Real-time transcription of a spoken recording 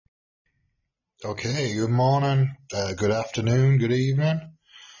Okay, good morning, good afternoon, good evening.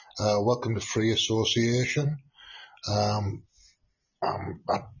 Welcome to Free Association. I'm,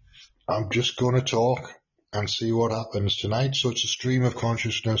 I'm just going to talk and see what happens tonight. So it's a stream of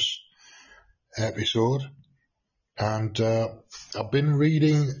consciousness episode. And I've been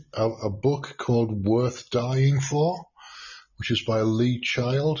reading a book called Worth Dying For, which is by Lee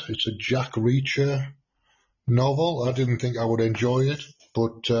Child. It's a Jack Reacher novel. I didn't think I would enjoy it,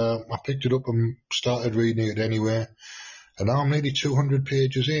 but I picked it up and started reading it anyway. And now I'm nearly 200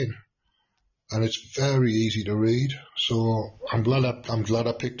 pages in, and it's very easy to read. So I'm glad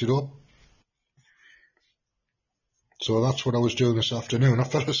I picked it up. So that's what I was doing this afternoon. I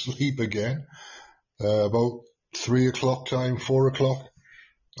fell asleep again about 3 o'clock time, 4 o'clock.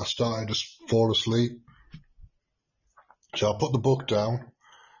 I started to fall asleep. So I put the book down,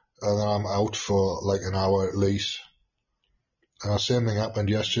 and then I'm out for like an hour at least. Same thing happened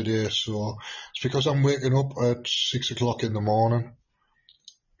yesterday, so it's because I'm waking up at 6 o'clock in the morning.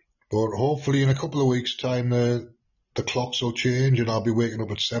 But hopefully in a couple of weeks' time, the clocks will change and I'll be waking up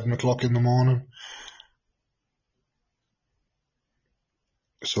at 7 o'clock in the morning.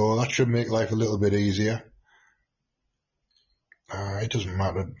 So that should make life a little bit easier. It doesn't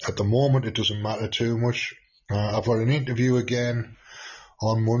matter. At the moment, it doesn't matter too much. I've got an interview again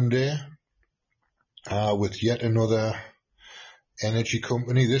on Monday with yet another energy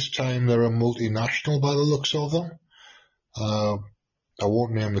company. This time they're a multinational by the looks of them. I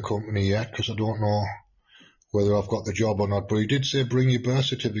won't name the company yet because I don't know whether I've got the job or not, but he did say bring your birth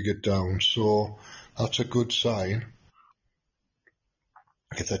certificate down, so that's a good sign.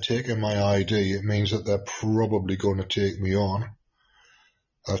 If they're taking my ID, it means that they're probably going to take me on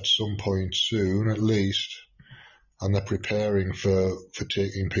at some point soon, at least, and they're preparing for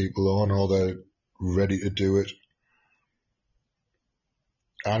taking people on, or they're ready to do it.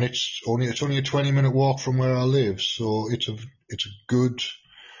 And it's only a 20-minute walk from where I live, so it's a good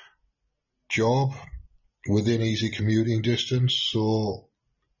job within easy commuting distance. So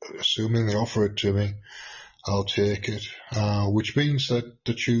assuming they offer it to me, I'll take it, which means that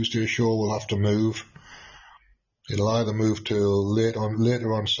the Tuesday show will have to move. It'll either move till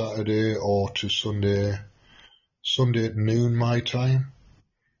later on Saturday or to Sunday at noon my time,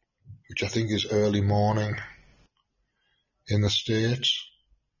 which I think is early morning in the States.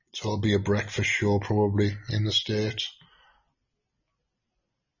 So it'll be a breakfast show probably in the States.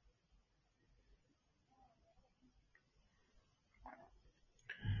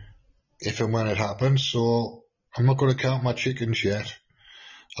 If and when it happens. So I'm not going to count my chickens yet.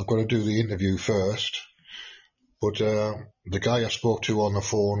 I've got to do the interview first. But the guy I spoke to on the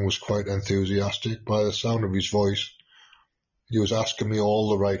phone was quite enthusiastic. By the sound of his voice, he was asking me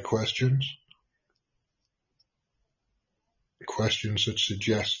all the right questions. Questions that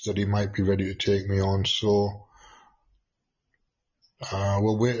suggest that he might be ready to take me on. So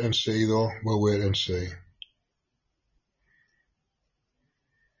we'll wait and see, though. We'll wait and see.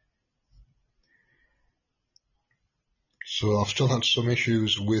 So I've still had some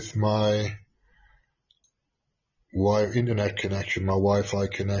issues with my internet connection, my Wi-Fi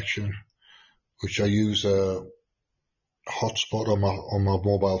connection, which I use a hotspot on my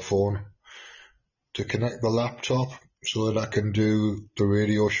mobile phone to connect the laptop so that I can do the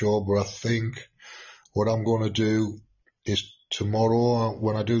radio show. But I think what I'm going to do is tomorrow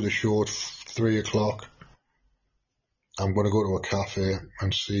when I do the show at 3 o'clock, I'm going to go to a cafe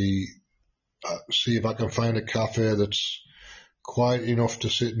and see if I can find a cafe that's quiet enough to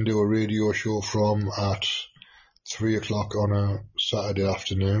sit and do a radio show from at 3 o'clock on a Saturday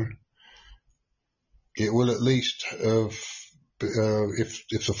afternoon. It will at least have, if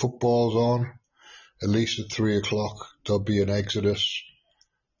the football's on, at least at 3 o'clock, there'll be an exodus,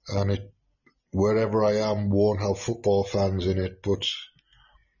 and wherever I am won't have football fans in it, but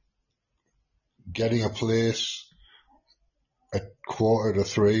getting a place at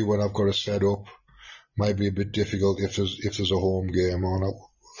 2:45 when I've got to set up might be a bit difficult if there's a home game on.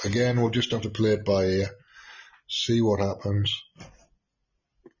 Again, we'll just have to play it by ear, see what happens.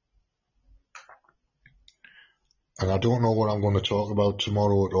 And I don't know what I'm going to talk about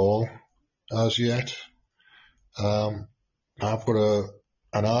tomorrow at all as yet. I've got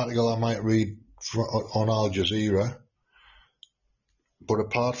an article I might read on Al Jazeera, but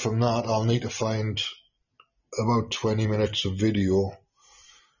apart from that, I'll need to find about 20 minutes of video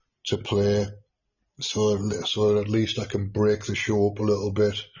to play, so that at least I can break the show up a little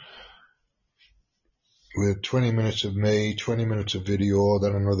bit with 20 minutes of me, 20 minutes of video,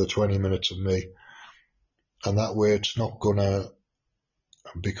 then another 20 minutes of me. And that way it's not going to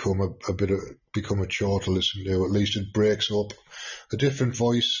become a bit of become a chore to listen to. At least it breaks up a different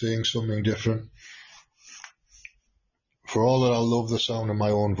voice saying something different. For all that I love the sound of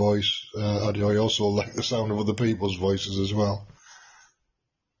my own voice, I also like the sound of other people's voices as well.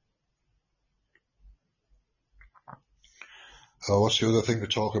 What's the other thing to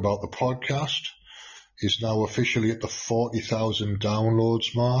talk about? The podcast is now officially at the 40,000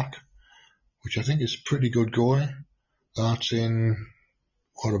 downloads mark, which I think is pretty good going. That's in,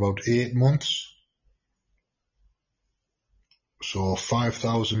 about 8 months? So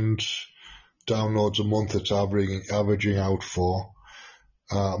 5,000 downloads a month it's averaging out for.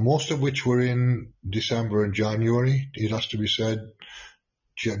 Most of which were in December and January. It has to be said,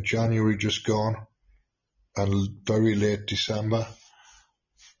 January just gone, and very late December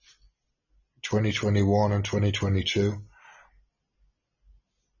 2021 and 2022.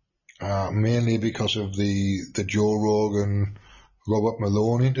 Mainly because of the Joe Rogan Robert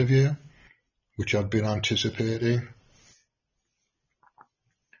Malone interview, which I'd been anticipating.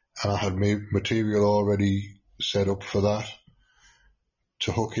 And I had material already set up for that,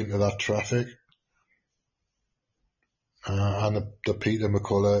 to hook into that traffic. And the Peter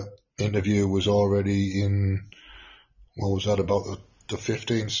McCullough interview was already in, what was that, about the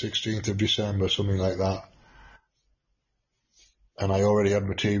 15th, 16th of December, something like that. And I already had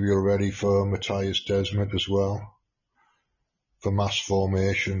material ready for Matthias Desmet as well, for mass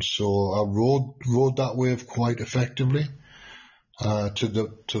formation. So I rode that wave quite effectively, to the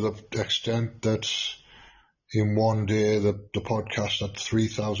extent that in one day the podcast had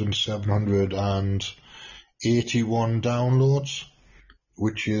 3,781 downloads,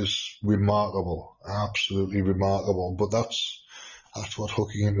 which is remarkable, absolutely remarkable. But that's what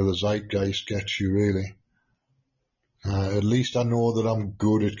hooking into the zeitgeist gets you, really. At least I know that I'm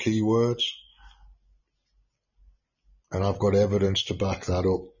good at keywords, and I've got evidence to back that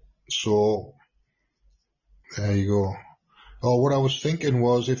up. So there you go. Oh, what I was thinking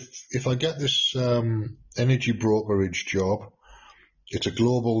was, if I get this energy brokerage job, it's a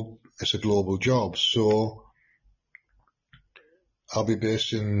global job. So I'll be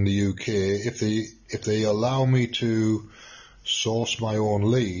based in the UK. If they allow me to source my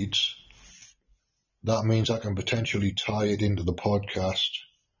own leads, that means I can potentially tie it into the podcast.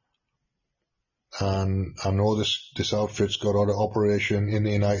 And I know this outfit's got an operation in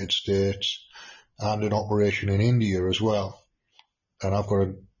the United States and an operation in India as well. And I've got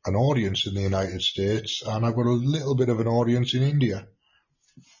an audience in the United States, and I've got a little bit of an audience in India.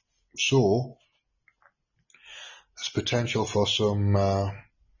 So there's potential for some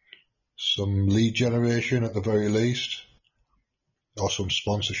lead generation at the very least, or some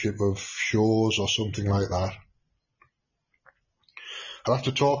sponsorship of shows or something like that. I'll have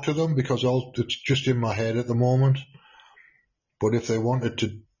to talk to them because it's just in my head at the moment. But if they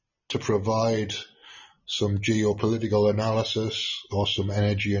wanted to provide some geopolitical analysis or some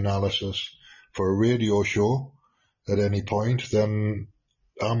energy analysis for a radio show at any point, then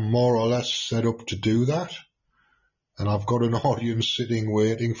I'm more or less set up to do that. And I've got an audience sitting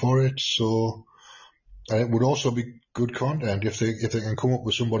waiting for it. So, and it would also be good content if they can come up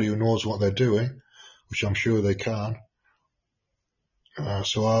with somebody who knows what they're doing, which I'm sure they can.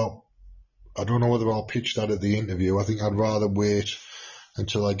 So I don't know whether I'll pitch that at the interview. I think I'd rather wait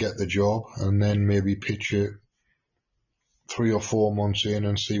until I get the job and then maybe pitch it 3 or 4 months in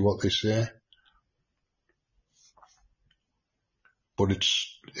and see what they say. But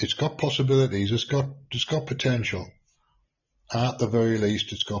it's got possibilities. It's got potential. At the very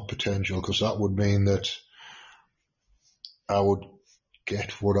least, it's got potential, because that would mean that I would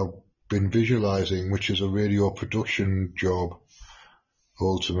get what I've been visualizing, which is a radio production job,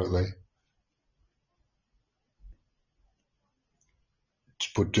 ultimately.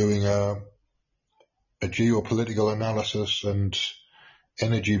 But doing a geopolitical analysis and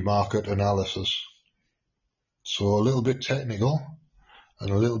energy market analysis. So a little bit technical and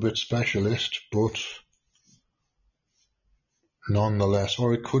a little bit specialist, but nonetheless,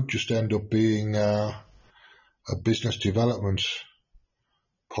 or it could just end up being a business development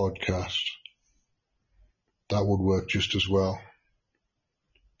podcast. That would work just as well.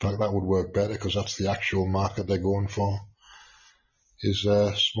 In fact, that would work better, because that's the actual market they're going for, is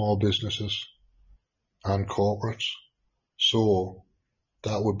small businesses and corporates. So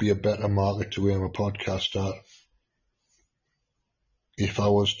that would be a better market to aim a podcast at if I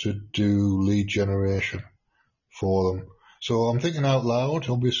was to do lead generation for them. So I'm thinking out loud.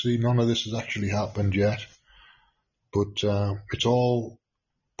 Obviously, none of this has actually happened yet, but it's all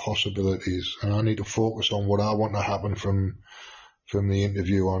possibilities, and I need to focus on what I want to happen from the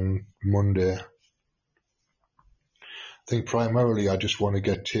interview on Monday. think primarily I just want to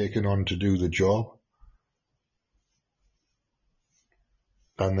get taken on to do the job.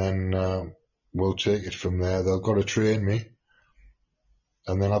 And then we'll take it from there. They've got to train me.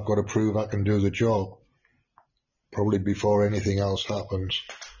 And then I've got to prove I can do the job. Probably before anything else happens.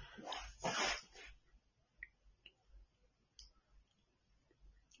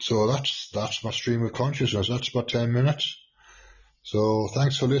 So that's my stream of consciousness. That's about 10 minutes. So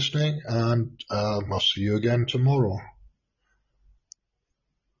thanks for listening, and I'll see you again tomorrow.